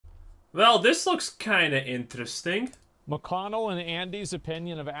Well, this looks kind of interesting. McConnell and Andy's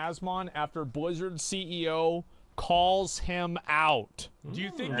opinion of Asmon after Blizzard CEO calls him out. Do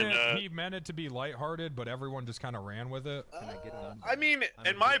you think that he meant it to be lighthearted, but everyone just kind of ran with it? I mean,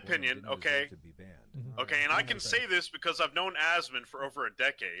 in my opinion, okay, and I can say this because I've known Asmon for over a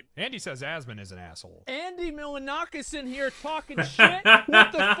decade. Andy says Asmon is an asshole. Andy Milanakis in here talking shit.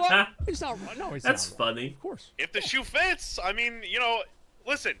 What the fuck? He's not right. No, he's That's not right. funny. Of course. If the shoe fits, I mean, you know,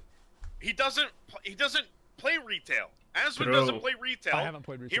 listen, he doesn't play retail. Asmon doesn't play retail. I haven't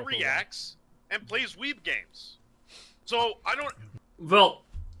played retail. He reacts and plays weeb games. So I don't. Well,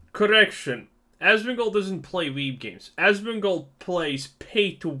 correction. Asmongold doesn't play weeb games. Asmongold plays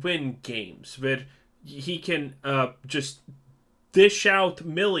pay-to-win games where he can just dish out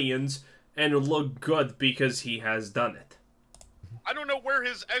millions and look good because he has done it. I don't know where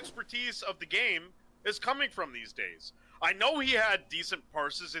his expertise of the game is coming from these days. I know he had decent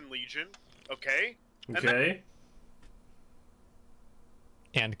parses in Legion, okay? Okay.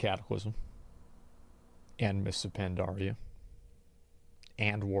 And Cataclysm. And Mists of Pandaria.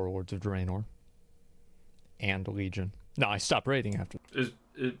 And Warlords of Draenor. And Legion. No, I stopped raiding after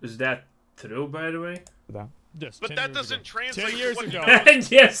Is that true, by the way? that. Yes, But that doesn't translate 10 years to what ago.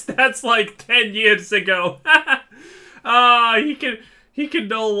 And yes, that's like 10 years ago. He can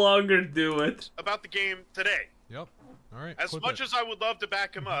no longer do it. about the game today. Yep. All right. As much as I would love to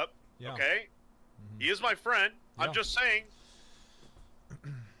back him up, Yeah. okay? He is my friend. Yeah. I'm just saying,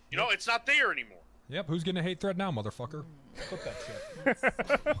 you know, it's not there anymore. Yep. Who's gonna hate thread now, motherfucker? Flip that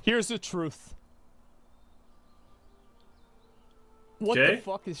shit. Here's the truth. What Okay. the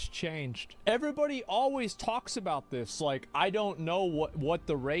fuck has changed? Everybody always talks about this, like, I don't know what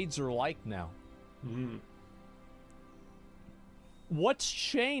the raids are like now. What's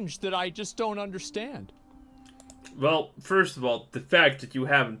changed that I just don't understand? Well, first of all, the fact that you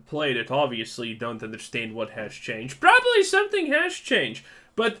haven't played it, obviously you don't understand what has changed. Probably something has changed,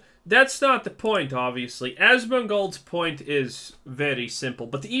 but that's not the point, obviously. Asmongold's point is very simple,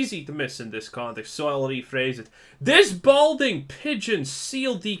 but easy to miss in this context, so I'll rephrase it. This balding, pigeon,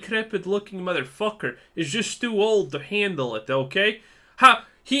 seal, decrepit-looking motherfucker is just too old to handle it, okay?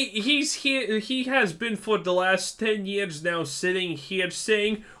 He has been for the last 10 years now sitting here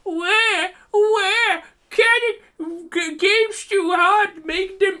saying, where, can it, games too hard,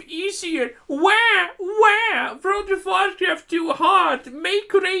 make them easier, where, World of Warcraft too hard,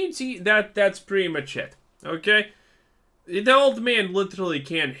 make raids that's pretty much it, okay? The old man literally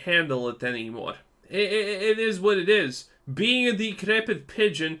can't handle it anymore. It is what it is. Being a decrepit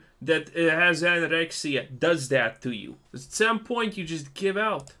pigeon that has anorexia does that to you. At some point, you just give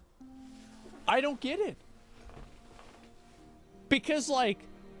out. I don't get it. Because, like,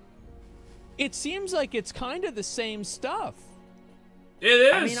 it seems like it's kind of the same stuff. It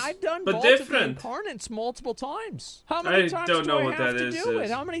is. I mean, I've done but Vault of the different. Incarnates multiple times. How many times don't know do I what have that to is, do it?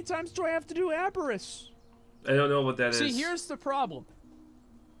 sis. How many times do I have to do Aberrus? I don't know what that is. See, here's the problem.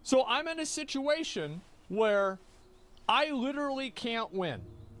 So I'm in a situation where I literally can't win.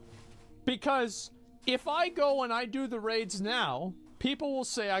 Because if I go and I do the raids now, people will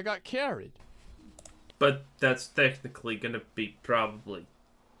say I got carried. But that's technically gonna be probably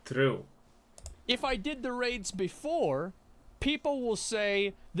true. If I did the raids before, people will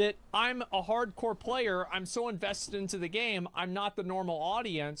say that I'm a hardcore player, I'm so invested into the game, I'm not the normal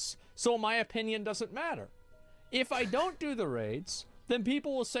audience, so my opinion doesn't matter. If I don't do the raids, then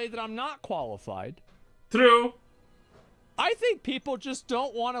people will say that I'm not qualified. True. I think people just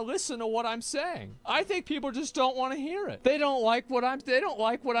don't want to listen to what I'm saying. I think people just don't want to hear it. They don't like what I'm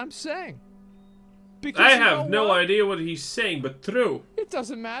saying. Because I you know have no what? idea what he's saying, but true. It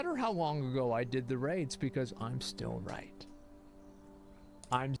doesn't matter how long ago I did the raids because I'm still right.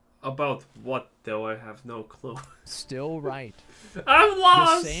 I'm About what, though? I have no clue. still right. I'm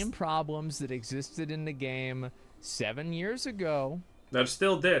lost! The same problems that existed in the game 7 years ago They're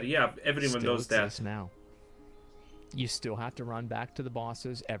still there, yeah, everyone still knows that. exist now. You still have to run back to the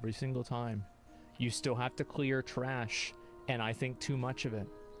bosses every single time. You still have to clear trash, and I think too much of it.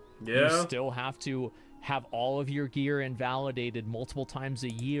 You Yeah? still have to have all of your gear invalidated multiple times a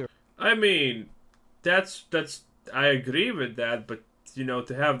year. I mean, that's I agree with that, but, you know,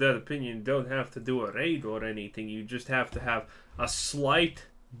 to have that opinion, you don't have to do a raid or anything. You just have to have a slight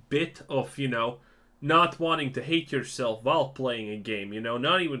bit of, you know, not wanting to hate yourself while playing a game, you know?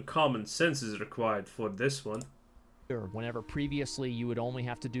 Not even common sense is required for this one. Whenever previously you would only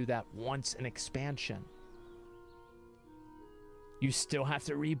have to do that once an expansion. You still have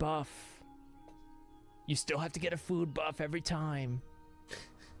to rebuff. You still have to get a food buff every time.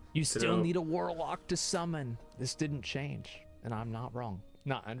 You still True. need a warlock to summon. This didn't change, and I'm not wrong.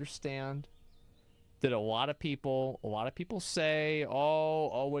 not understand that a lot of people say,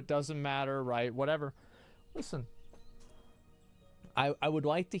 oh, it doesn't matter, right? Whatever. Listen, I would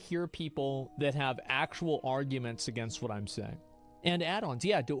like to hear people that have actual arguments against what I'm saying. And add-ons,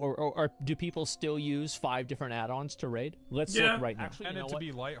 yeah. Do people still use 5 different add-ons to raid? Let's look right now. Actually, you know what?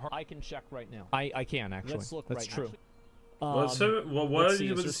 Be lighthearted. I can check right now. I can actually. Let's look. That's true. Let's see.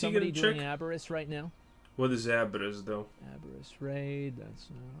 Is there somebody doing Aberrus right now? What is Aberrus though? Aberrus raid. That's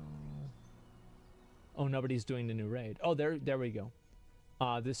oh, nobody's doing the new raid. Oh, there we go.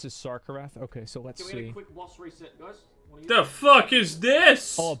 This is Sarkarath. Okay, so let's see. Can we get a quick boss reset, guys? The fuck is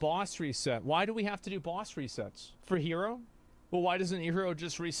this? Oh, a boss reset. Why do we have to do boss resets for hero? Well, why doesn't your hero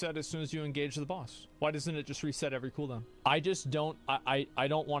just reset as soon as you engage the boss? Why doesn't it just reset every cooldown? I just don't. I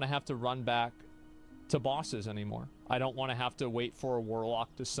don't want to have to run back to bosses anymore. I don't want to have to wait for a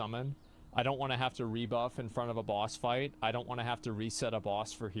warlock to summon. I don't want to have to rebuff in front of a boss fight. I don't want to have to reset a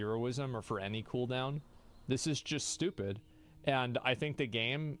boss for heroism or for any cooldown. This is just stupid. And I think the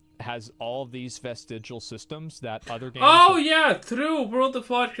game has all of these vestigial systems that other games... Oh, yeah, true. World of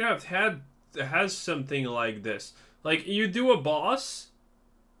Warcraft has something like this. Like, you do a boss,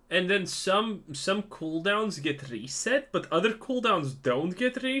 and then some cooldowns get reset, but other cooldowns don't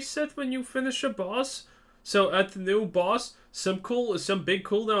get reset when you finish a boss. So at the new boss, some big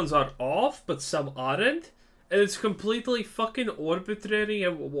cooldowns are off, but some aren't. And it's completely fucking arbitrary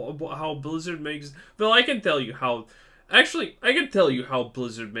how Blizzard makes... Well, I can tell you how... Actually, I can tell you how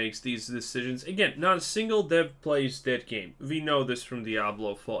Blizzard makes these decisions. Again, not a single dev plays that game. We know this from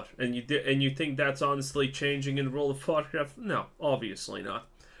Diablo 4. And you think that's honestly changing in World of Warcraft? No, obviously not.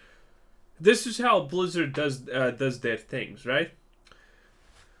 This is how Blizzard does their things, right?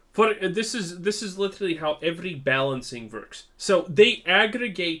 This is literally how every balancing works. So they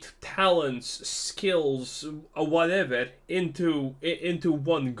aggregate talents, skills, whatever into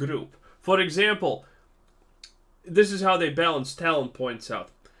one group. For example, this is how they balance talent points out.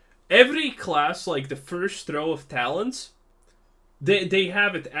 Every class, like the first row of talents, they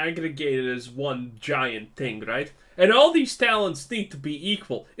have it aggregated as one giant thing, right? And all these talents need to be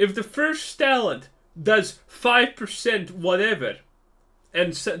equal. If the first talent does 5% whatever,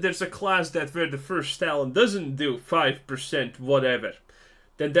 and so there's a class where the first talent doesn't do 5% whatever,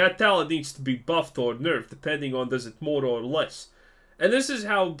 then that talent needs to be buffed or nerfed, depending on does it more or less. And this is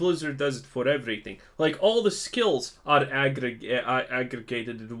how Blizzard does it for everything. Like, all the skills are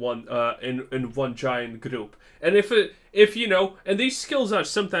aggregated in one giant group. And if you know, and these skills are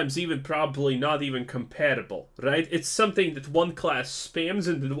sometimes even probably not even comparable, right? It's something that one class spams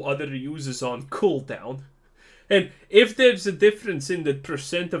and the other uses on cooldown. And if there's a difference in the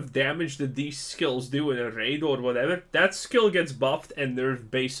percent of damage that these skills do in a raid or whatever, that skill gets buffed and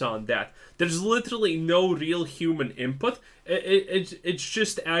nerfed based on that. There's literally no real human input. It's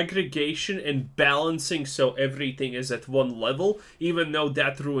just aggregation and balancing so everything is at one level, even though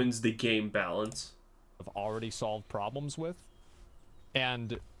that ruins the game balance. I've already solved problems with.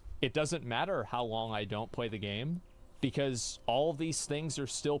 And it doesn't matter how long I don't play the game, because all of these things are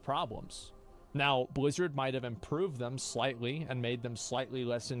still problems. Now, Blizzard might have improved them slightly and made them slightly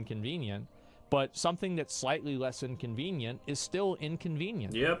less inconvenient, but something that's slightly less inconvenient is still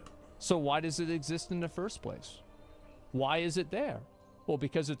inconvenient. Yep. So why does it exist in the first place? Why is it there? Well,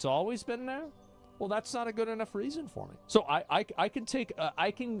 because it's always been there? Well, that's not a good enough reason for me. So I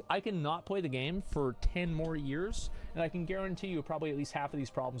can not play the game for 10 more years, and I can guarantee you probably at least half of these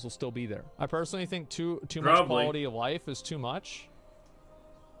problems will still be there. I personally think too much quality of life is too much.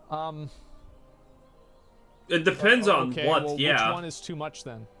 It depends on what, well, yeah. Which one is too much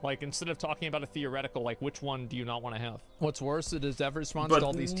then? Like, instead of talking about a theoretical, like, which one do you not want to have? What's worse, it is ever response to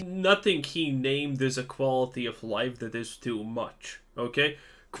all these... nothing he named is a quality of life that is too much, okay?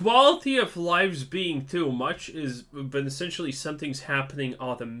 Quality of lives being too much is when essentially something's happening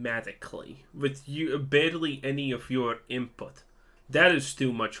automatically, with you barely any of your input. That is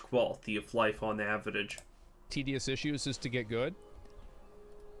too much quality of life on average. Tedious issues is to get good?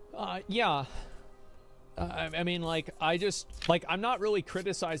 Yeah. I mean, like, I'm not really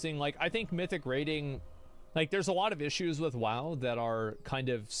criticizing, like, I think mythic raiding, like, there's a lot of issues with WoW that are kind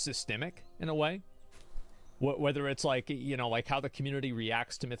of systemic in a way. Whether it's, like, you know, like, how the community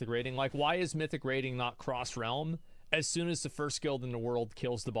reacts to mythic raiding. Like, why is mythic raiding not cross-realm as soon as the first guild in the world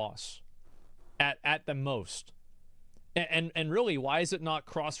kills the boss? At the most. And really, why is it not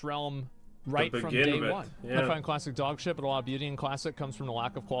cross-realm right from day one? Yeah. I find classic dog shit, but a lot of beauty in classic comes from the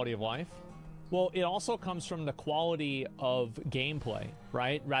lack of quality of life. Well, it also comes from the quality of gameplay,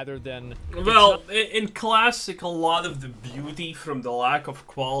 right? Rather than... Well, in Classic, a lot of the beauty from the lack of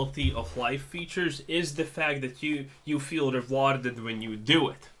quality of life features is the fact that you feel rewarded when you do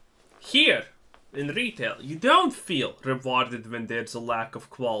it. Here, in retail, you don't feel rewarded when there's a lack of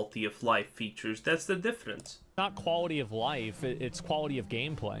quality of life features. That's the difference. Not quality of life, it's quality of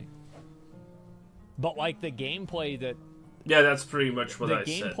gameplay. But like the gameplay that... Yeah, that's pretty much what I said.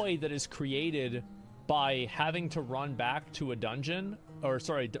 The gameplay that is created by having to run back to a dungeon, or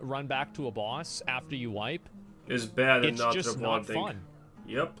sorry, run back to a boss after you wipe, is bad and not rewarding. It's just not fun.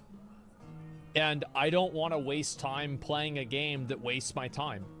 Yep. And I don't want to waste time playing a game that wastes my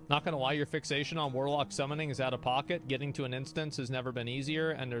time. Not gonna lie, your fixation on Warlock summoning is out of pocket. Getting to an instance has never been easier,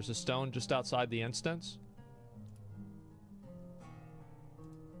 and there's a stone just outside the instance.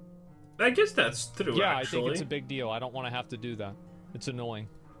 I guess that's true, yeah, actually. I think it's a big deal. I don't want to have to do that. It's annoying.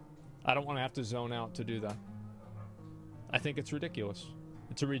 I don't want to have to zone out to do that. I think it's ridiculous.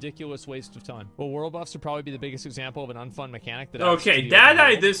 It's a ridiculous waste of time. Well, world buffs would probably be the biggest example of an unfun mechanic that... Okay, that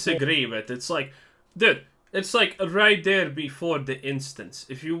I disagree with. It's like, dude, it's like right there before the instance.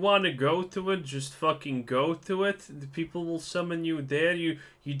 If you want to go to it, just fucking go to it. The people will summon you there. You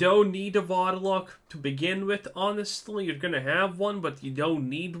don't need a Warlock to begin with, honestly. You're gonna have one, but you don't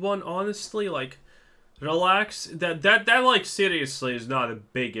need one, honestly. Like, relax. That like, seriously is not a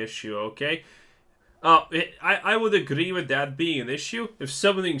big issue, okay? I would agree with that being an issue if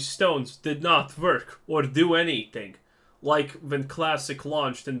summoning stones did not work or do anything. Like when Classic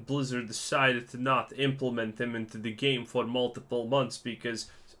launched and Blizzard decided to not implement them into the game for multiple months because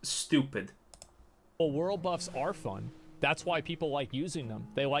stupid. Well, world buffs are fun. That's why people like using them.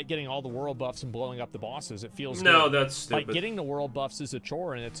 They like getting all the world buffs and blowing up the bosses. It feels no, good. That's stupid. Like, getting the world buffs is a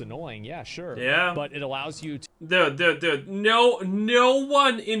chore and it's annoying. Yeah, sure. Yeah. But it allows you to... Dude. No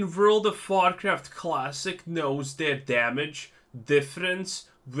one in World of Warcraft Classic knows their damage difference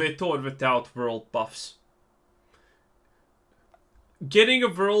with or without world buffs. Getting a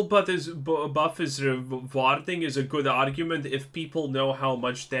world buff is rewarding is a good argument if people know how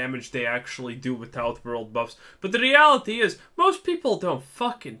much damage they actually do without world buffs. But the reality is, most people don't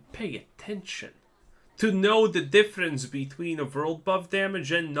fucking pay attention to know the difference between a world buff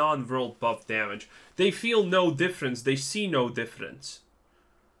damage and non-world buff damage. They feel no difference, they see no difference.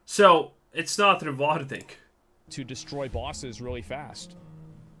 So, it's not rewarding. To destroy bosses really fast.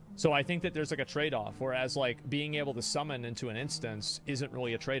 So I think that there's like a trade-off, whereas like being able to summon into an instance isn't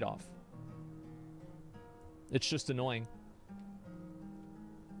really a trade-off. It's just annoying.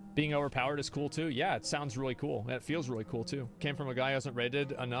 Being overpowered is cool too. Yeah, it sounds really cool. It feels really cool too. Came from a guy who hasn't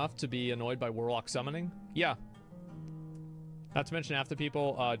raided enough to be annoyed by Warlock summoning. Yeah. Not to mention half the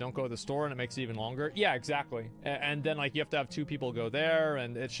people don't go to the store and it makes it even longer. Yeah, exactly. And then like you have to have 2 people go there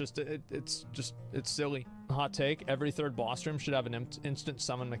and it's just, it's silly. Hot take, every third boss room should have an instant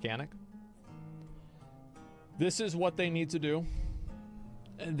summon mechanic. This is what they need to do.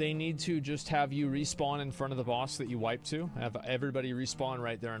 They need to just have you respawn in front of the boss that you wipe to. Have everybody respawn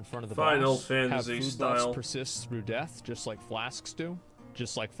right there in front of the Final boss. Fantasy have food style. buffs persist through death, just like flasks do.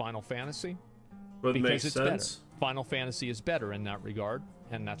 Just like Final Fantasy. Would because make it's sense. better. Final Fantasy is better in that regard,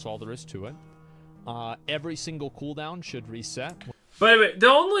 and that's all there is to it. Every single cooldown should reset. By the way, the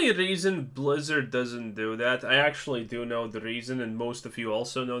only reason Blizzard doesn't do that, I actually do know the reason, and most of you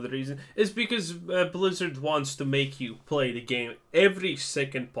also know the reason, is because Blizzard wants to make you play the game every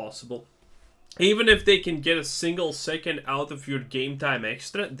second possible. Even if they can get a single second out of your game time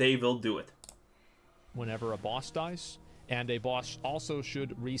extra, they will do it. Whenever a boss dies, and a boss also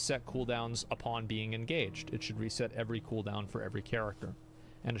should reset cooldowns upon being engaged. It should reset every cooldown for every character.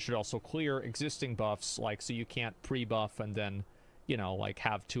 And it should also clear existing buffs, like so you can't pre-buff and then, you know, like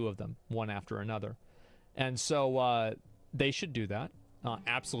have 2 of them, one after another. And so they should do that.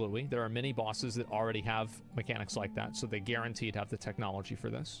 Absolutely. There are many bosses that already have mechanics like that, so they guaranteed have the technology for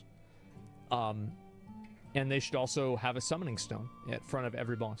this. And they should also have a summoning stone in front of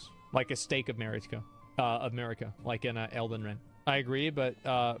every boss, like a stake of Marika, like in Elden Ring. I agree, but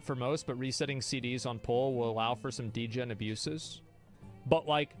for most, but resetting CDs on pull will allow for some degen abuses. But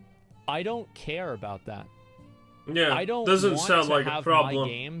like, I don't care about that. Yeah, I don't doesn't want sound to like have a problem. my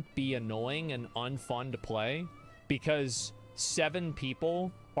game be annoying and unfun to play because 7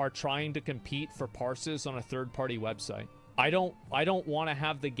 people are trying to compete for parses on a third-party website. I don't want to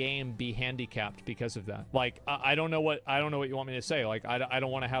have the game be handicapped because of that. Like, I don't know what you want me to say. Like, I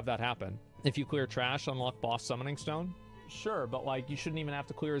don't want to have that happen. If you clear trash, unlock boss summoning stone. Sure, but like, you shouldn't even have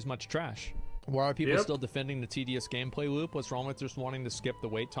to clear as much trash. Why are people still defending the tedious gameplay loop? What's wrong with just wanting to skip the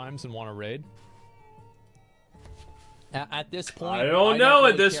wait times and want to raid? At this point, I don't know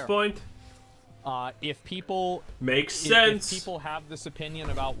really at this care. point. If people Makes sense. If people have this opinion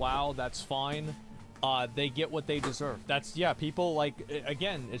about WoW, that's fine. They get what they deserve. That's, yeah, people, like,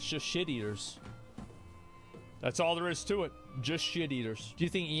 again, it's just shit eaters. That's all there is to it. Just shit eaters. Do you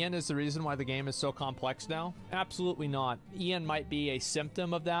think Ian is the reason why the game is so complex now? Absolutely not. Ian might be a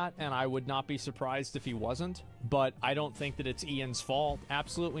symptom of that, and I would not be surprised if he wasn't. But I don't think that it's Ian's fault.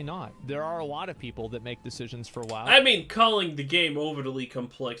 Absolutely not. There are a lot of people that make decisions for WoW. I mean, calling the game overly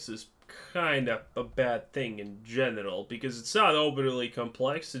complex is kind of a bad thing in general, because it's not overly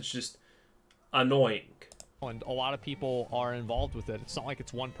complex, it's just annoying. And a lot of people are involved with it. It's not like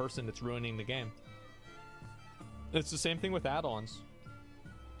it's one person that's ruining the game. It's the same thing with add-ons.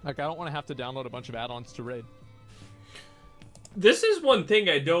 Like, I don't want to have to download a bunch of add-ons to raid. This is one thing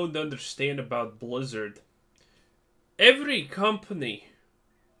I don't understand about Blizzard. Every company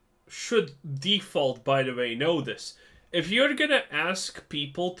should default, by the way, know this. If you're gonna ask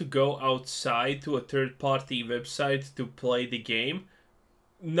people to go outside to a third-party website to play the game,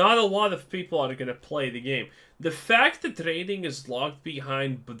 not a lot of people are gonna play the game. The fact that raiding is locked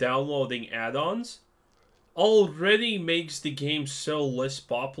behind downloading add-ons already makes the game so less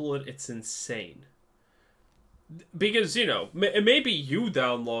popular, it's insane. Because, you know, maybe you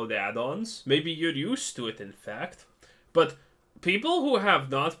download add-ons, maybe you're used to it, in fact, but people who have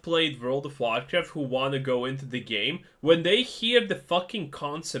not played World of Warcraft who want to go into the game, when they hear the fucking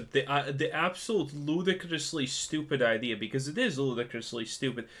concept, the absolute ludicrously stupid idea, because it is ludicrously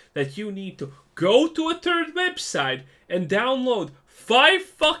stupid, that you need to go to a third website and download 5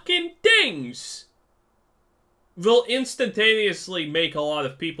 fucking things, will instantaneously make a lot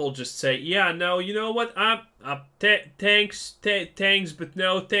of people just say, yeah, no, you know what, thanks, but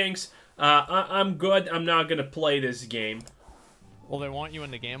no thanks, I'm good, I'm not gonna play this game. Well, they want you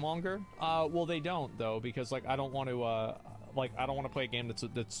in the game longer? Well, they don't, though, because, like, I don't want to, I don't want to play a game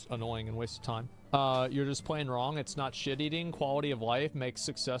that's annoying and waste of time. You're just playing wrong. It's not shit-eating. Quality of life makes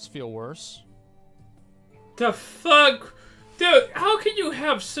success feel worse. The fuck? Dude, how can you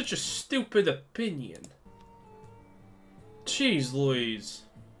have such a stupid opinion? Jeez Louise.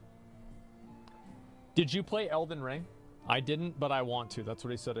 Did you play Elden Ring? I didn't, but I want to. That's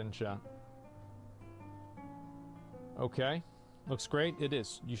what he said in chat. Okay. Looks great. It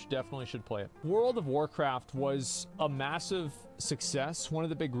is. You definitely should play it. World of Warcraft was a massive success. One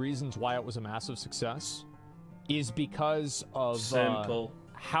of the big reasons why it was a massive success is because of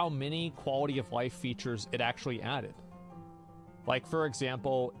how many quality of life features it actually added. Like, for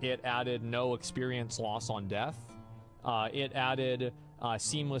example, it added no experience loss on death. It added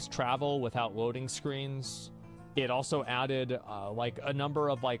seamless travel without loading screens. It also added, like, a number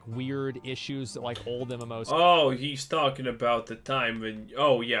of, like, weird issues that, like, old MMOs... Oh, he's talking about the time when...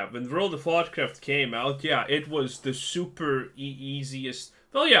 Oh, yeah, when World of Warcraft came out, yeah, it was the super easiest...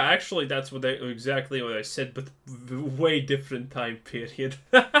 Well, yeah, actually, that's exactly what I said, but way different time period.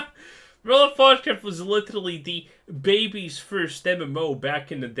 World of Warcraft was literally the baby's first MMO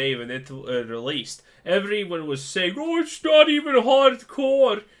back in the day when it released. Everyone was saying, oh, it's not even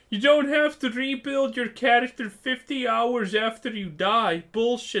hardcore. You don't have to rebuild your character 50 hours after you die.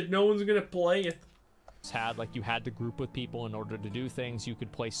 Bullshit, no one's gonna play it. Like, you had to group with people in order to do things. You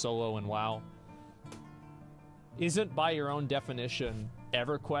could play solo in WoW. Isn't, by your own definition,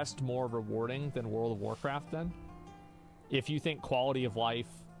 EverQuest more rewarding than World of Warcraft, then? If you think quality of life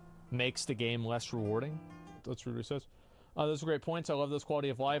makes the game less rewarding? That's what he says. Those are great points. I love this quality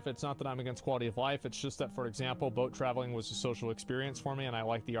of life. It's not that I'm against quality of life. It's just that, for example, boat traveling was a social experience for me, and I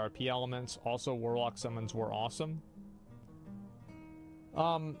like the RP elements. Also, Warlock summons were awesome.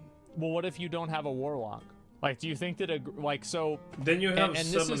 Well, what if you don't have a Warlock? Like, do you think that so... Then you have and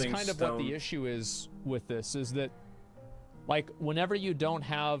this is kind of what the issue is with this, is that, like, whenever you don't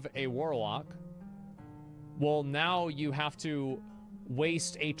have a Warlock, well, now you have to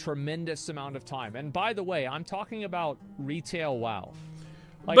waste a tremendous amount of time. And by the way, I'm talking about retail WoW.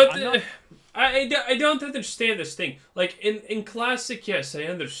 Like, but I don't understand this thing. Like, in Classic, yes, I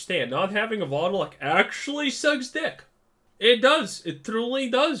understand. Not having a Warlock actually sucks dick. It does. It truly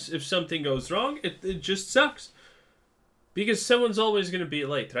does. If something goes wrong, it just sucks. Because someone's always going to be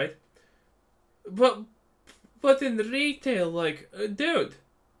late, right? But in retail, like, dude.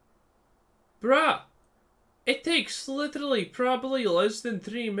 Bruh. It takes literally probably less than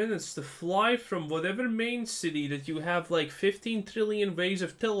 3 minutes to fly from whatever main city that you have like 15 trillion ways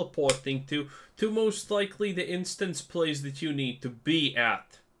of teleporting to most likely the instance place that you need to be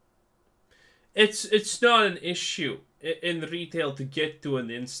at. It's not an issue in retail to get to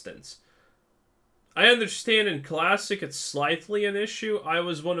an instance. I understand in Classic it's slightly an issue. I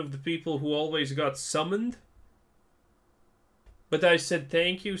was one of the people who always got summoned. But I said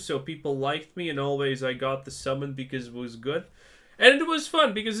thank you, so people liked me, and always I got the summon because it was good. And it was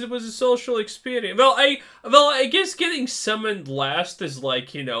fun because it was a social experience. Well, I guess getting summoned last is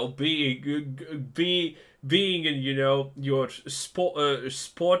like, you know, being in, you know, your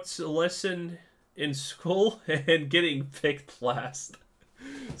sports lesson in school and getting picked last.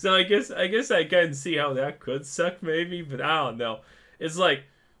 So I guess I can see how that could suck maybe, but I don't know. It's like,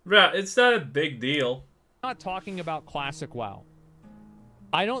 bruh, it's not a big deal. Not talking about classic WoW.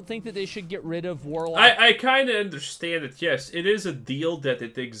 I don't think that they should get rid of Warlock. I kind of understand it. Yes, it is a deal that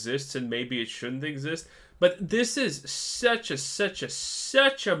it exists and maybe it shouldn't exist. But this is such a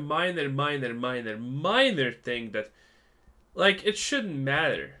minor thing that, like, it shouldn't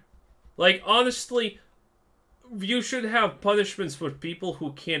matter. Like, honestly, you should have punishments for people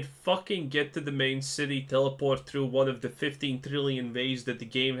who can't fucking get to the main city, teleport through one of the 15 trillion ways that the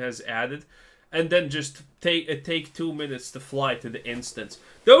game has added, and then just take 2 minutes to fly to the instance.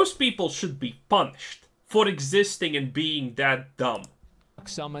 Those people should be punished for existing and being that dumb.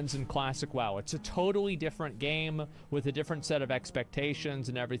 Summons in classic WoW. It's a totally different game with a different set of expectations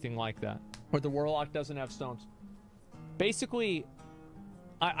and everything like that. Where the Warlock doesn't have stones. Basically,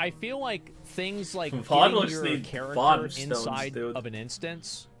 I feel like things like getting your character inside of an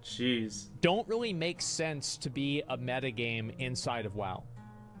instance don't really make sense to be a metagame inside of WoW.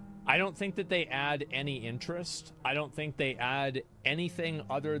 I don't think that they add any interest. I don't think they add anything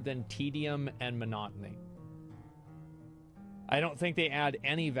other than tedium and monotony. I don't think they add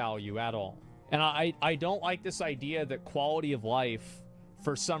any value at all. And I don't like this idea that quality of life,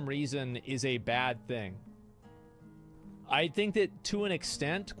 for some reason, is a bad thing. I think that, to an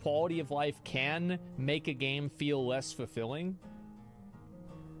extent, quality of life can make a game feel less fulfilling.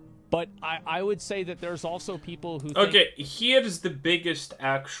 But I would say that there's also people who think... Okay, here's the biggest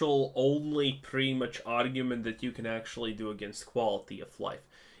actual only pretty much argument that you can actually do against quality of life.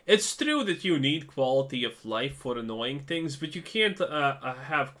 It's true that you need quality of life for annoying things, but you can't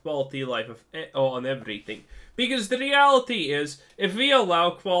have quality of life on everything. Because the reality is, if we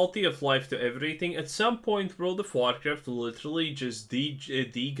allow quality of life to everything, at some point World of Warcraft literally just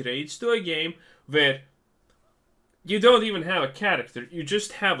degrades to a game where you don't even have a character. You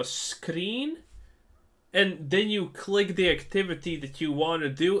just have a screen, and then you click the activity that you want to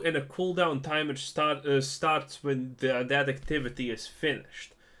do, and a cooldown timer starts when that activity is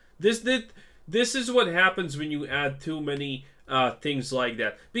finished. This is what happens when you add too many things like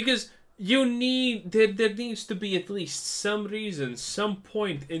that. Because there needs to be at least some reason, some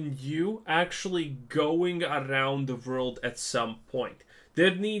point in you actually going around the world at some point.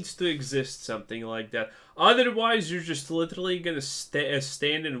 There needs to exist something like that. Otherwise, you're just literally gonna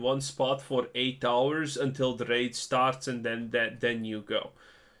stand in one spot for 8 hours until the raid starts, and then you go.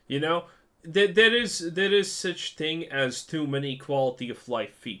 You know, there is such thing as too many quality of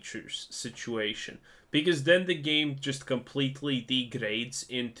life features situation, because then the game just completely degrades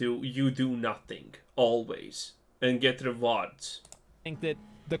into you do nothing always and get rewards. I think that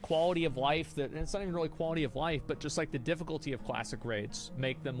the quality of life, and it's not even really quality of life, but just like the difficulty of classic raids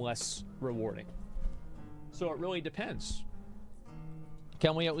make them less rewarding. So it really depends.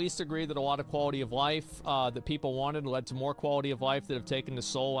 Can we at least agree that a lot of quality of life that people wanted led to more quality of life that have taken the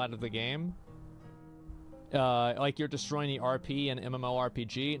soul out of the game? Like you're destroying the RP and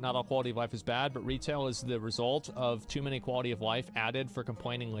MMORPG. Not all quality of life is bad, but retail is the result of too many quality of life added for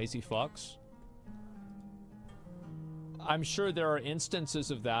complaining lazy fucks. I'm sure there are instances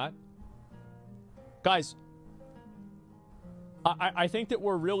of that. Guys, I think that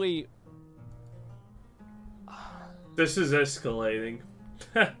we're really... This is escalating.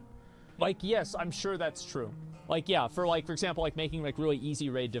 Like, yes, I'm sure that's true. Like, yeah, for example, like making like really easy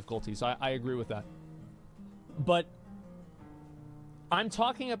raid difficulties. I agree with that. But I'm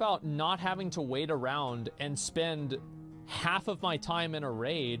talking about not having to wait around and spend half of my time in a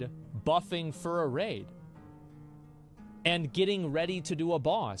raid buffing for a raid and getting ready to do a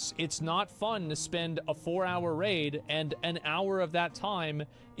boss. It's not fun to spend a 4-hour raid and an hour of that time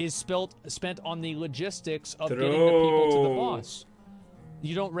is spent on the logistics of getting the people to the boss.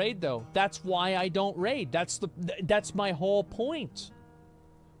 You don't raid though. That's why I don't raid. That's my whole point.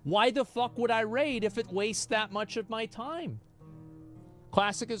 Why the fuck would I raid if it wastes that much of my time?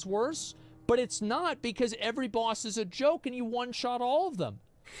 Classic is worse, but it's not, because every boss is a joke and you one-shot all of them.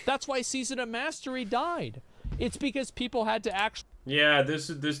 That's why Season of Mastery died. It's because people had to actually... Yeah, this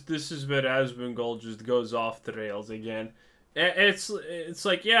is where Asmongold just goes off the rails again. It's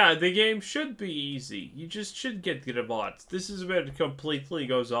like, yeah, the game should be easy. You just should get the rewards. This is where it completely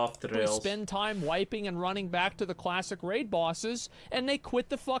goes off the rails. Spend time wiping and running back to the classic raid bosses, and they quit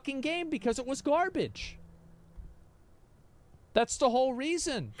the fucking game because it was garbage. That's the whole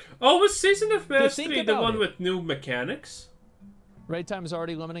reason. Oh, was Season of think Mastery the about one it. with new mechanics? Raid time is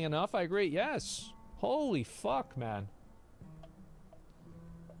already limiting enough. I agree. Yes. Holy fuck, man.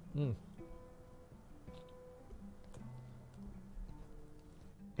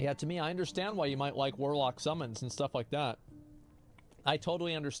 Yeah, to me, I understand why you might like Warlock summons and stuff like that. I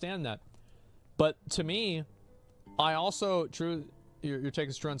totally understand that. But to me, I also, your take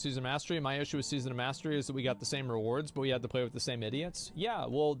is true on Season of Mastery. My issue with Season of Mastery is that we got the same rewards, but we had to play with the same idiots. Yeah,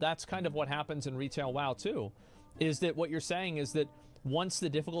 well, that's kind of what happens in retail WoW too. Is that what you're saying is that once the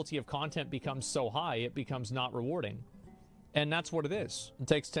difficulty of content becomes so high, it becomes not rewarding. And that's what it is. It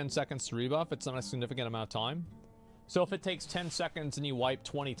takes 10 seconds to rebuff. It's not a significant amount of time. So if it takes 10 seconds and you wipe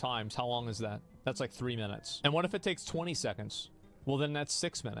 20 times, how long is that? That's like 3 minutes. And what if it takes 20 seconds? Well, then that's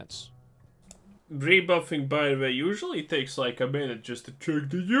 6 minutes. Rebuffing, by the way, usually takes like a minute just to check.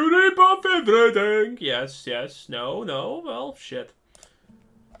 Did you rebuff everything? Yes, yes, no, no, well, shit.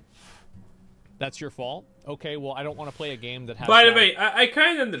 That's your fault? Okay, well, I don't want to play a game that has... By the way, I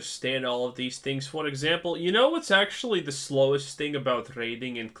kind of understand all of these things. For example, you know what's actually the slowest thing about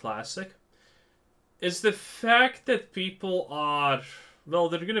raiding in Classic? Is the fact that people are... Well,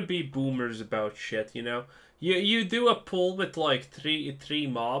 they're gonna be boomers about shit, you know? You do a pull with like three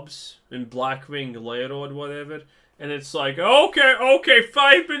mobs in Blackwing Lair or whatever, and it's like, okay,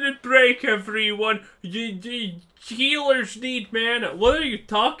 5-minute break, everyone. Healers need mana. What are you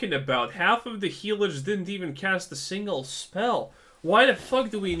talking about? Half of the healers didn't even cast a single spell. Why the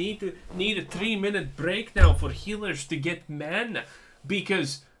fuck do we need a 3-minute break now for healers to get mana?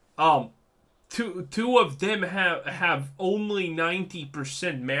 Because two of them have only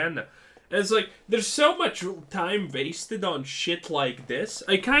 90% mana. It's like, there's so much time wasted on shit like this.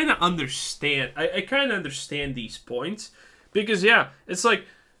 I kind of understand. I kind of understand these points. Because, yeah, it's like,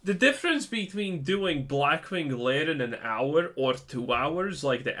 the difference between doing Blackwing Lair in an hour or 2 hours,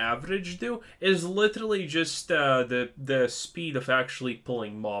 like the average do, is literally just the speed of actually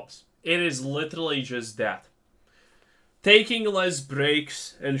pulling mobs. It is literally just that. Taking less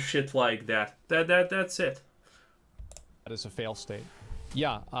breaks and shit like that. That's it. That is a fail state.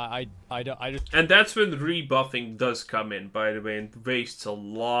 Yeah, I just... And that's when rebuffing does come in, by the way, and wastes a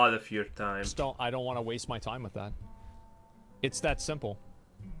lot of your time. I don't want to waste my time with that. It's that simple.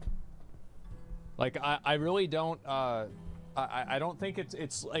 Like, I really don't, I don't think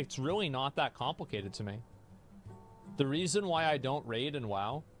it's really not that complicated to me. The reason why I don't raid in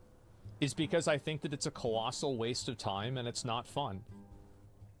WoW is because I think that it's a colossal waste of time and it's not fun.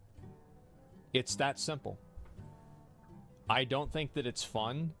 It's that simple. I don't think that it's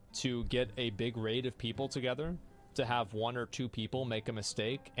fun to get a big raid of people together, to have 1 or 2 people make a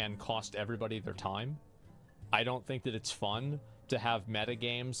mistake and cost everybody their time. I don't think that it's fun to have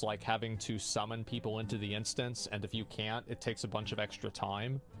metagames like having to summon people into the instance, and if you can't, it takes a bunch of extra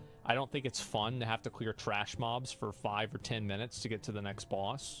time. I don't think it's fun to have to clear trash mobs for 5 or 10 minutes to get to the next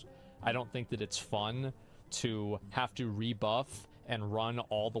boss. I don't think that it's fun to have to rebuff and run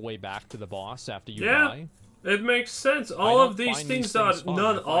all the way back to the boss after you die. It makes sense. All of these things are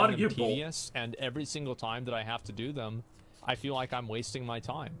non-arguable. And every single time that I have to do them, I feel like I'm wasting my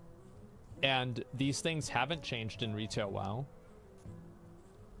time. And these things haven't changed in retail WoW.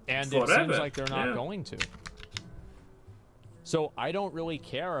 And it seems like they're not going to. So I don't really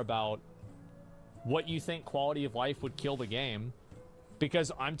care about what you think quality of life would kill the game,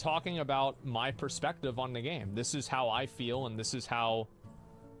 because I'm talking about my perspective on the game. This is how I feel, and this is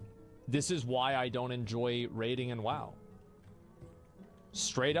why I don't enjoy raiding in WoW.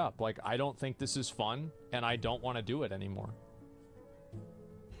 Straight up, like, I don't think this is fun, and I don't want to do it anymore.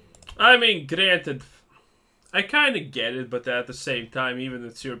 I mean, granted, I kind of get it, but at the same time, even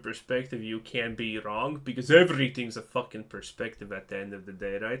if it's your perspective, you can be wrong, because everything's a fucking perspective at the end of the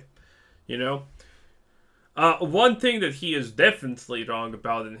day, right? You know? One thing that he is definitely wrong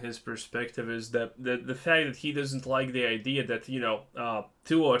about in his perspective is that the fact that he doesn't like the idea that, you know,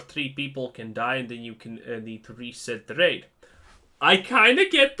 2 or 3 people can die and then you can need to reset the raid. I kind of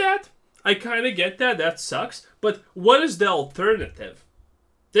get that. That sucks. But what is the alternative?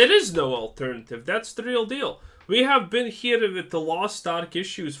 There is no alternative. That's the real deal. We have been here with the Lost Ark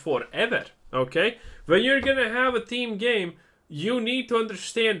issues forever, okay? When you're gonna have a team game, you need to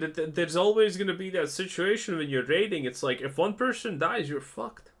understand that there's always going to be that situation when you're raiding. It's like, if one person dies, you're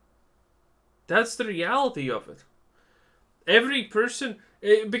fucked. That's the reality of it. Every person...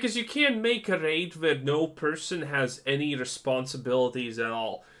 Because you can't make a raid where no person has any responsibilities at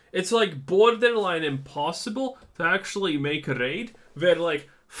all. It's like borderline impossible to actually make a raid where, like,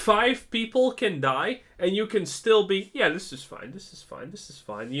 5 people can die and you can still be... Yeah, this is fine,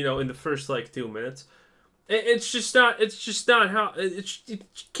 you know, in the first, like, 2 minutes. It's just not. It's just not how. It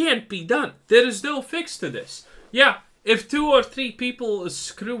can't be done. There is no fix to this. Yeah, if 2 or 3 people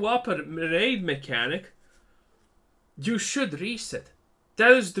screw up a raid mechanic, you should reset.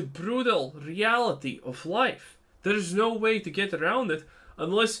 That is the brutal reality of life. There is no way to get around it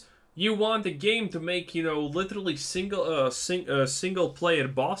unless you want the game to make, you know, literally single player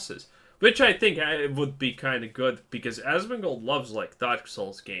bosses, which I think would be kind of good because Asmongold loves like Dark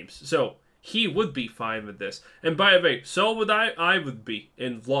Souls games, so he would be fine with this. And by the way, so would I. I would be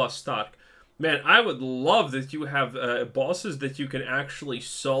in Lost Ark. Man, I would love that you have bosses that you can actually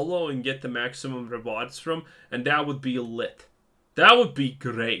solo and get the maximum rewards from, and that would be lit. That would be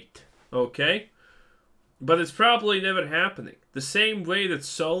great, okay? But it's probably never happening. The same way that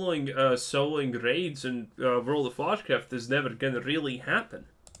soloing raids in World of Warcraft is never gonna really happen.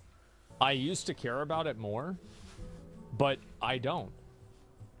 I used to care about it more, but I don't.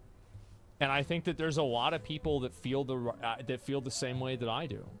 And I think that there's a lot of people that feel the same way that I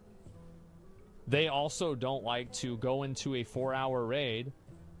do. They also don't like to go into a 4-hour raid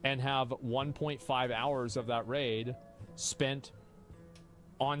and have 1.5 hours of that raid spent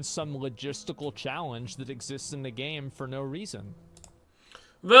on some logistical challenge that exists in the game for no reason.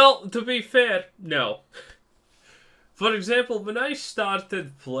 Well, to be fair, no. For example, when I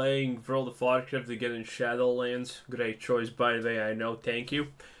started playing World of Warcraft again in Shadowlands, great choice by the way, I know, thank you.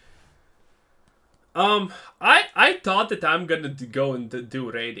 I thought that I'm gonna go and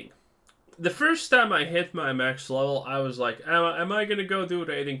do raiding. The first time I hit my max level, I was like, am I gonna go do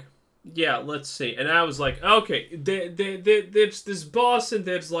raiding? Yeah, let's see. And I was like, okay, there's this boss, and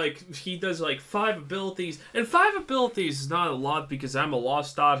there's like, he does like 5 abilities. And 5 abilities is not a lot because I'm a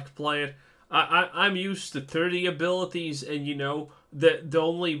Lost Ark player. I'm used to 30 abilities, and you know, the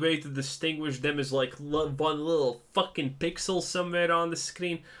only way to distinguish them is like one little fucking pixel somewhere on the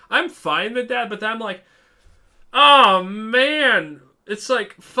screen. I'm fine with that, but I'm like, oh man, it's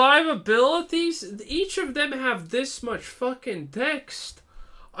like 5 abilities? Each of them have this much fucking text.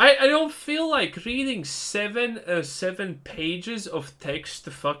 I don't feel like reading 7 pages of text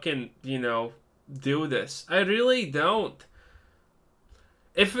to fucking, you know, do this. I really don't.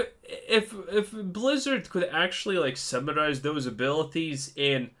 If Blizzard could actually like summarize those abilities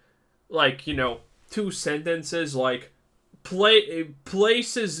in like, you know, 2 sentences, like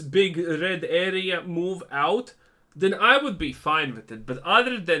places big red area, move out, then I would be fine with it. But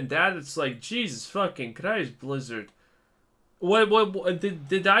other than that, it's like, Jesus fucking Christ, Blizzard. What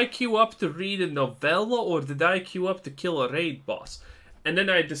did I queue up to read a novella, or did I queue up to kill a raid boss? And then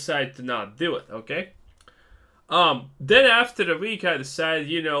I decided to not do it, okay? Then after a week I decided,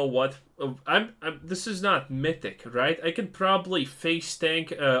 you know what, this is not mythic, right? I can probably face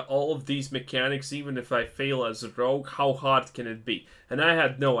tank all of these mechanics even if I fail as a rogue. How hard can it be? And I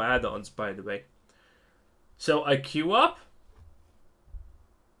had no add-ons, by the way. So I queue up.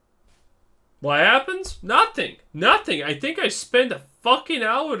 What happens? Nothing. Nothing. I think I spent a fucking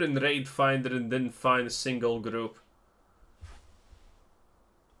hour in Raid Finder and didn't find a single group.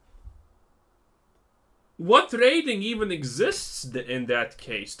 What raiding even exists in that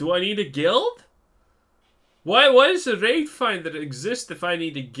case? Do I need a guild? Why does a Raid Finder exist if I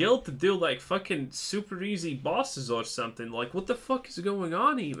need a guild to do like fucking super easy bosses or something? Like, what the fuck is going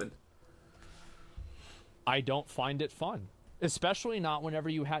on even? I don't find it fun. Especially not whenever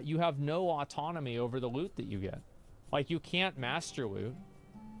you have no autonomy over the loot that you get. Like, you can't master loot.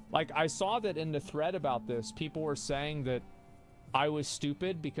 Like, I saw that in the thread about this, people were saying that I was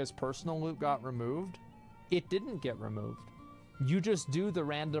stupid because personal loot got removed. It didn't get removed. You just do the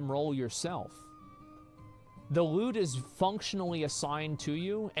random roll yourself. The loot is functionally assigned to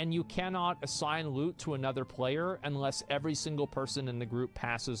you, and you cannot assign loot to another player unless every single person in the group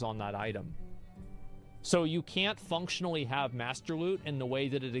passes on that item. So you can't functionally have master loot in the way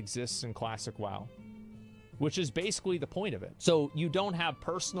that it exists in Classic WoW, which is basically the point of it. So you don't have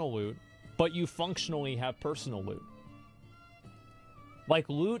personal loot, but you functionally have personal loot. Like,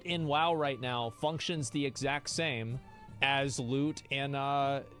 loot in WoW right now functions the exact same as loot in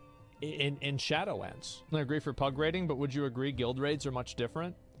Shadowlands. I agree for pug raiding, but would you agree guild raids are much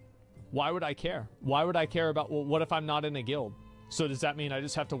different? Why would I care? Why would I care about, well, what if I'm not in a guild? So does that mean I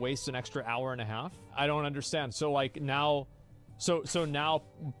just have to waste an extra hour and a half? I don't understand. So like now, so now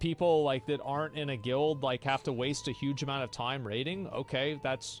people like that aren't in a guild like have to waste a huge amount of time raiding? Okay,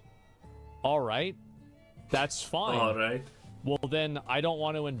 that's all right. That's fine. All right. Well, then I don't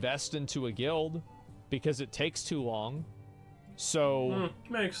want to invest into a guild because it takes too long. So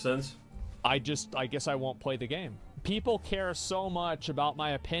makes sense. I guess I won't play the game people care so much about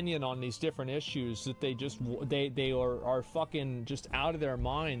my opinion on these different issues that they are fucking just out of their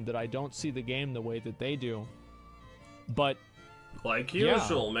mind that I don't see the game the way that they do. But like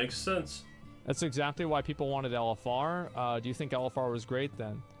usual, makes sense. That's exactly why people wanted LFR. Do you think LFR was great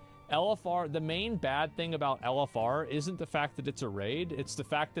then? LFR, the main bad thing about LFR isn't the fact that it's a raid, it's the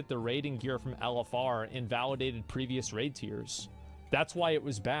fact that the raiding gear from LFR invalidated previous raid tiers. That's why it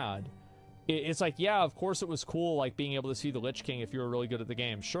was bad. It's like, yeah, of course it was cool, like, being able to see the Lich King if you were really good at the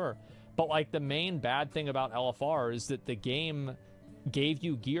game, sure. But, like, the main bad thing about LFR is that the game gave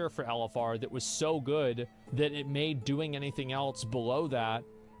you gear for LFR that was so good that it made doing anything else below that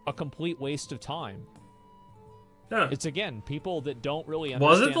a complete waste of time. Yeah. It's, again, people that don't really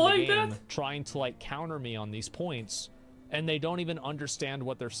understand like the game that? trying to, like, counter me on these points, and they don't even understand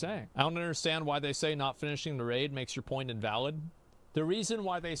what they're saying. I don't understand why they say not finishing the raid makes your point invalid. The reason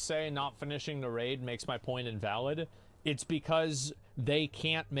why they say not finishing the raid makes my point invalid, it's because they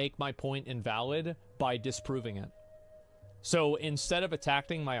can't make my point invalid by disproving it. So instead of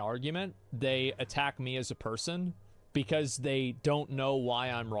attacking my argument, they attack me as a person because they don't know why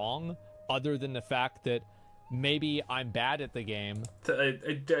I'm wrong, other than the fact that maybe I'm bad at the game.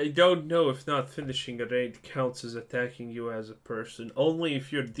 I don't know if not finishing a raid counts as attacking you as a person. Only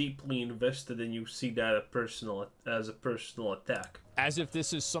if you're deeply invested and you see that as a personal attack. As if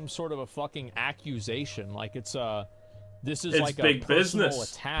this is some sort of a fucking accusation. Like it's It's like a big personal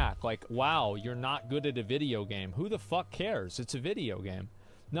business. attack. Like, wow, you're not good at a video game. Who the fuck cares? It's a video game.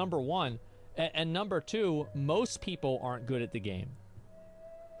 Number one. And number two, most people aren't good at the game.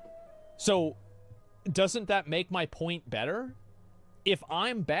 So doesn't that make my point better? If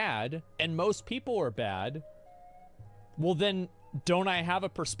I'm bad and most people are bad, well then don't I have a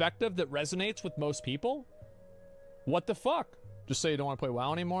perspective that resonates with most people? What the fuck? Just say you don't want to play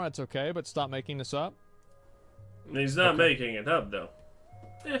WoW anymore, that's okay, but stop making this up? He's not making it up though.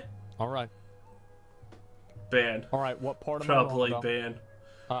 Alright. Ban. Alright, what part am I wrong Probably about? ban.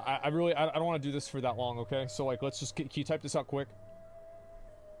 I don't want to do this for that long, okay? So like, let's just, can you type this out quick?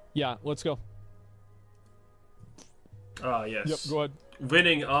 Yeah, let's go. Ah, yes. Yep, go ahead.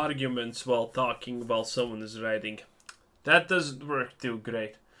 Winning arguments while talking while someone is writing. That doesn't work too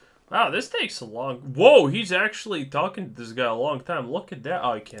great. Wow, this takes a long... Whoa, he's actually talking to this guy a long time. Look at that.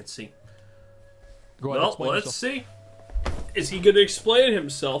 Oh, you can't see. Go ahead, Well, explain let's yourself. see. Is he going to explain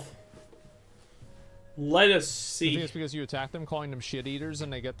himself? Let us You think see. it's because you attack them, calling them shit eaters,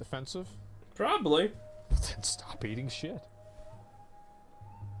 and they get defensive? Probably. Then stop eating shit.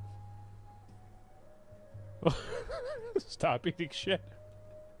 Stop eating shit.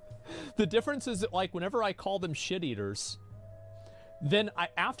 The difference is that, like, whenever I call them shit eaters, then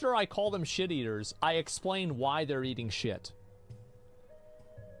after I call them shit eaters, I explain why they're eating shit.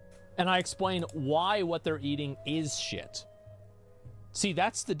 And I explain why what they're eating is shit. See,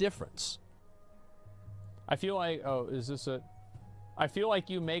 that's the difference. I feel like, oh, is this a... I feel like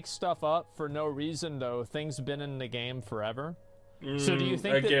you make stuff up for no reason, though. Things have been in the game forever. So do you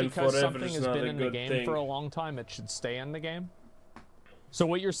think again, that because forever something is has not been a in the good game thing. for a long time, it should stay in the game? So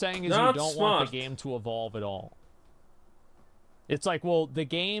what you're saying is Not you don't smart. want the game to evolve at all. It's like, well, the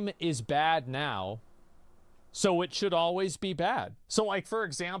game is bad now, so it should always be bad. So, like, for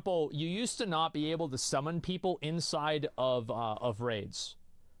example, you used to not be able to summon people inside of raids.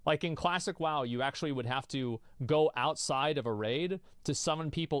 Like, in Classic WoW, you actually would have to go outside of a raid to summon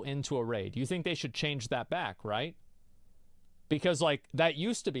people into a raid. You think they should change that back, right? Because, like, that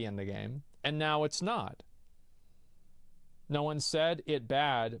used to be in the game, and now it's not. No one said it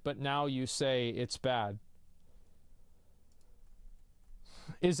bad, but now you say it's bad.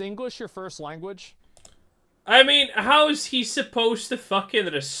 Is English your first language? I mean, how is he supposed to fucking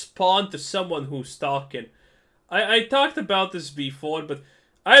respond to someone who's talking? I talked about this before, but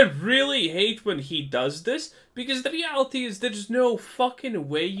I really hate when he does this, because the reality is there's no fucking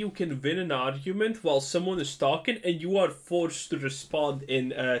way you can win an argument while someone is talking and you are forced to respond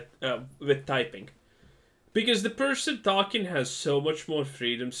in with typing. Because the person talking has so much more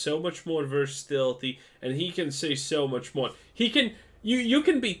freedom, so much more versatility, and he can say so much more. He can... You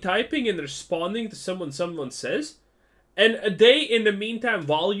can be typing and responding to someone says, and they, in the meantime,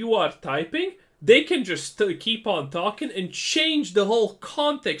 while you are typing, they can just keep on talking and change the whole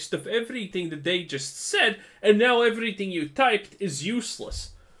context of everything that they just said, and now everything you typed is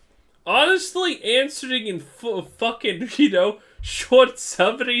useless. Honestly, answering in fucking, short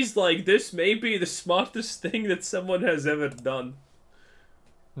summaries like this may be the smartest thing that someone has ever done.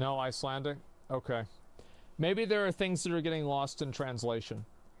 No Icelandic? Okay. Maybe there are things that are getting lost in translation.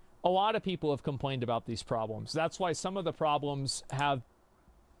 A lot of people have complained about these problems. That's why some of the problems have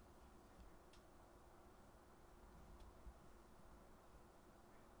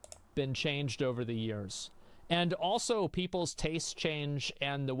been changed over the years. And also people's tastes change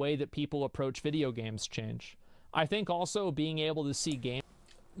and the way that people approach video games change. I think also being able to see games...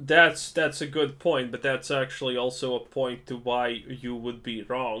 That's a good point, but that's actually also a point to why you would be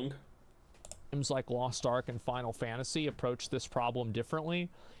wrong. Games like Lost Ark and Final Fantasy approach this problem differently,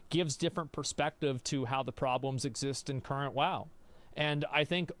 gives different perspective to how the problems exist in current WoW. And I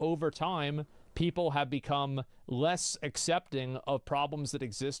think over time, people have become less accepting of problems that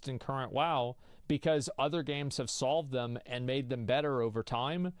exist in current WoW because other games have solved them and made them better over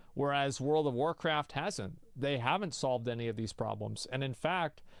time, whereas World of Warcraft hasn't. They haven't solved any of these problems. And in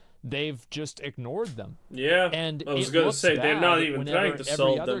fact, they've just ignored them. Yeah, and I was going to say, they're not even trying to solve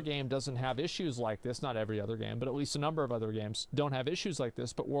them. Every other game doesn't have issues like this. Not every other game, but at least a number of other games don't have issues like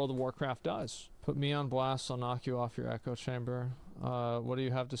this, but World of Warcraft does. Put me on blast, I'll knock you off your echo chamber. What do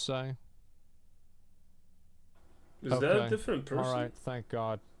you have to say? Is that a different person? All right, thank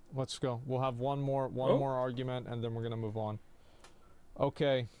God. Let's go. We'll have one more argument, and then we're gonna move on.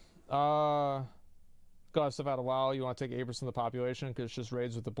 Okay. Got stuff out of WoW. You want to take 8% of the population because it's just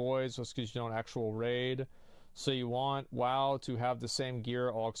raids with the boys. Just because you don't actual raid. So you want WoW to have the same gear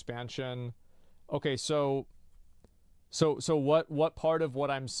all expansion. Okay, so what part of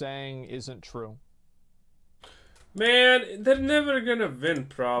what I'm saying isn't true? Man, they're never gonna win,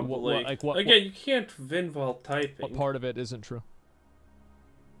 probably. Again, you can't win while typing. What part of it isn't true?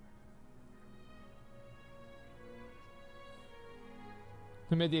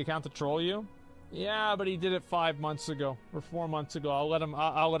 Who made the account to troll you? Yeah, but he did it 5 months ago or 4 months ago.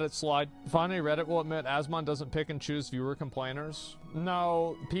 I'll let it slide. Finally, Reddit will admit Asmon doesn't pick and choose viewer complainers.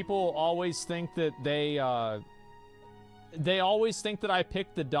 No, people always think that they always think that I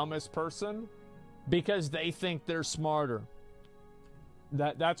pick the dumbest person because they think they're smarter.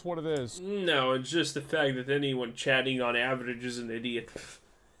 That's what it is. No, it's just the fact that anyone chatting on average is an idiot.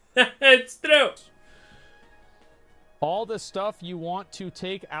 It's true. All the stuff you want to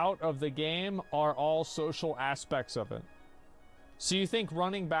take out of the game are all social aspects of it. So you think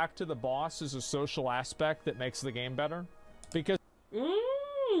running back to the boss is a social aspect that makes the game better? Because...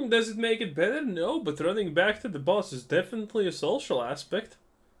 does it make it better? No, but running back to the boss is definitely a social aspect.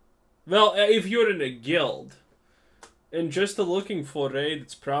 Well, if you're in a guild. And just looking for raid,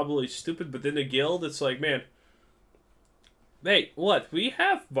 it's probably stupid, but in a guild, it's like, man... Hey, what? We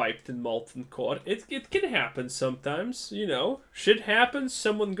have wiped in Molten Core. It can happen sometimes, you know. Shit happens,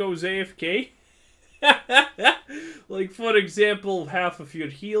 someone goes AFK. Like, for example, half of your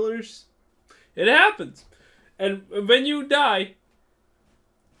healers. It happens. And when you die,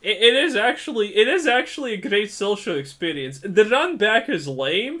 it is actually a great social experience. The run back is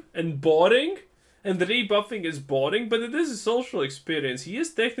lame and boring, and the rebuffing is boring, but it is a social experience. He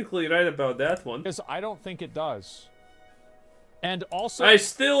is technically right about that one. Because I don't think it does. And also... I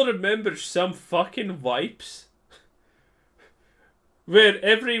still remember some fucking wipes where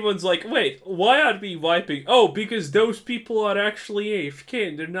everyone's like, wait, why are we wiping? Oh, because those people are actually AFK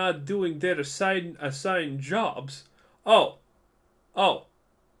and they're not doing their assigned jobs. Oh.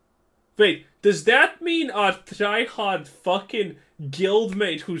 Wait, does that mean our tryhard fucking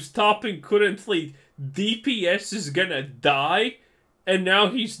guildmate who's topping currently DPS is gonna die? And now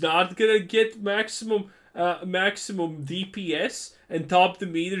he's not gonna get maximum DPS and top the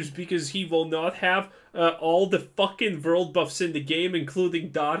meters because he will not have all the fucking world buffs in the game, including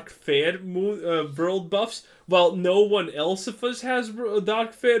Dark Fair world buffs, while no one else of us has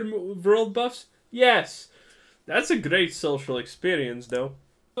Dark Fair world buffs? Yes. That's a great social experience, though.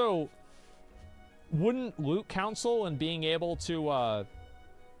 So, wouldn't loot council and being able to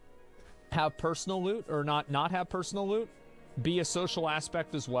have personal loot or not have personal loot be a social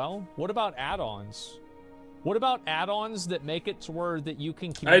aspect as well? What about add-ons? What about add-ons that make it to where that you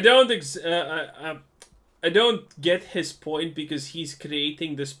can... I don't get his point because he's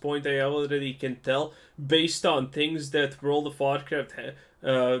creating this point, I already can tell, based on things that World of Warcraft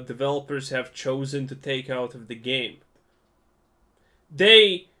developers have chosen to take out of the game.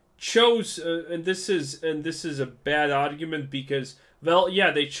 They chose, and this is a bad argument because, well, yeah,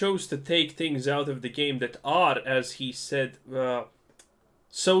 they chose to take things out of the game that are, as he said,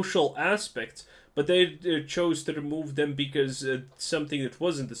 social aspects. But they chose to remove them because something that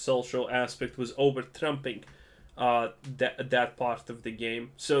wasn't a social aspect was over-trumping that part of the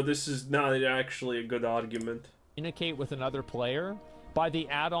game. So this is not actually a good argument. Communicate with another player by the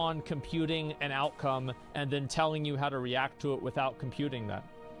add-on computing an outcome and then telling you how to react to it without computing that.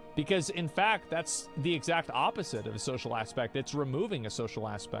 Because, in fact, that's the exact opposite of a social aspect. It's removing a social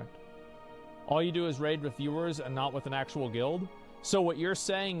aspect. All you do is raid with viewers and not with an actual guild. So what you're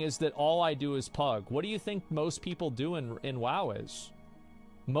saying is that all I do is pug. What do you think most people do in WoW is?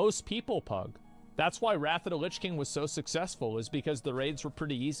 Most people pug. That's why Wrath of the Lich King was so successful, is because the raids were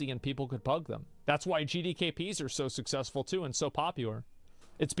pretty easy and people could pug them. That's why GDKPs are so successful too and so popular.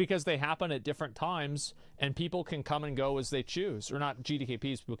 It's because they happen at different times and people can come and go as they choose. Or not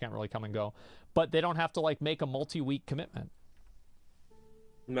GDKPs, people can't really come and go. But they don't have to like make a multi-week commitment.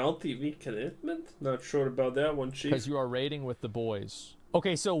 Multi-week commitment? Not sure about that one, Chief. Because you are raiding with the boys.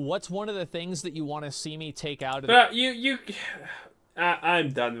 Okay, so what's one of the things that you want to see me take out of the...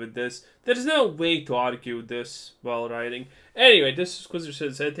 I'm done with this. There's no way to argue this while writing. Anyway, this is Quizzer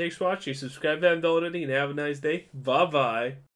said, thanks for watching. Subscribe if you haven't already, and have a nice day. Bye-bye.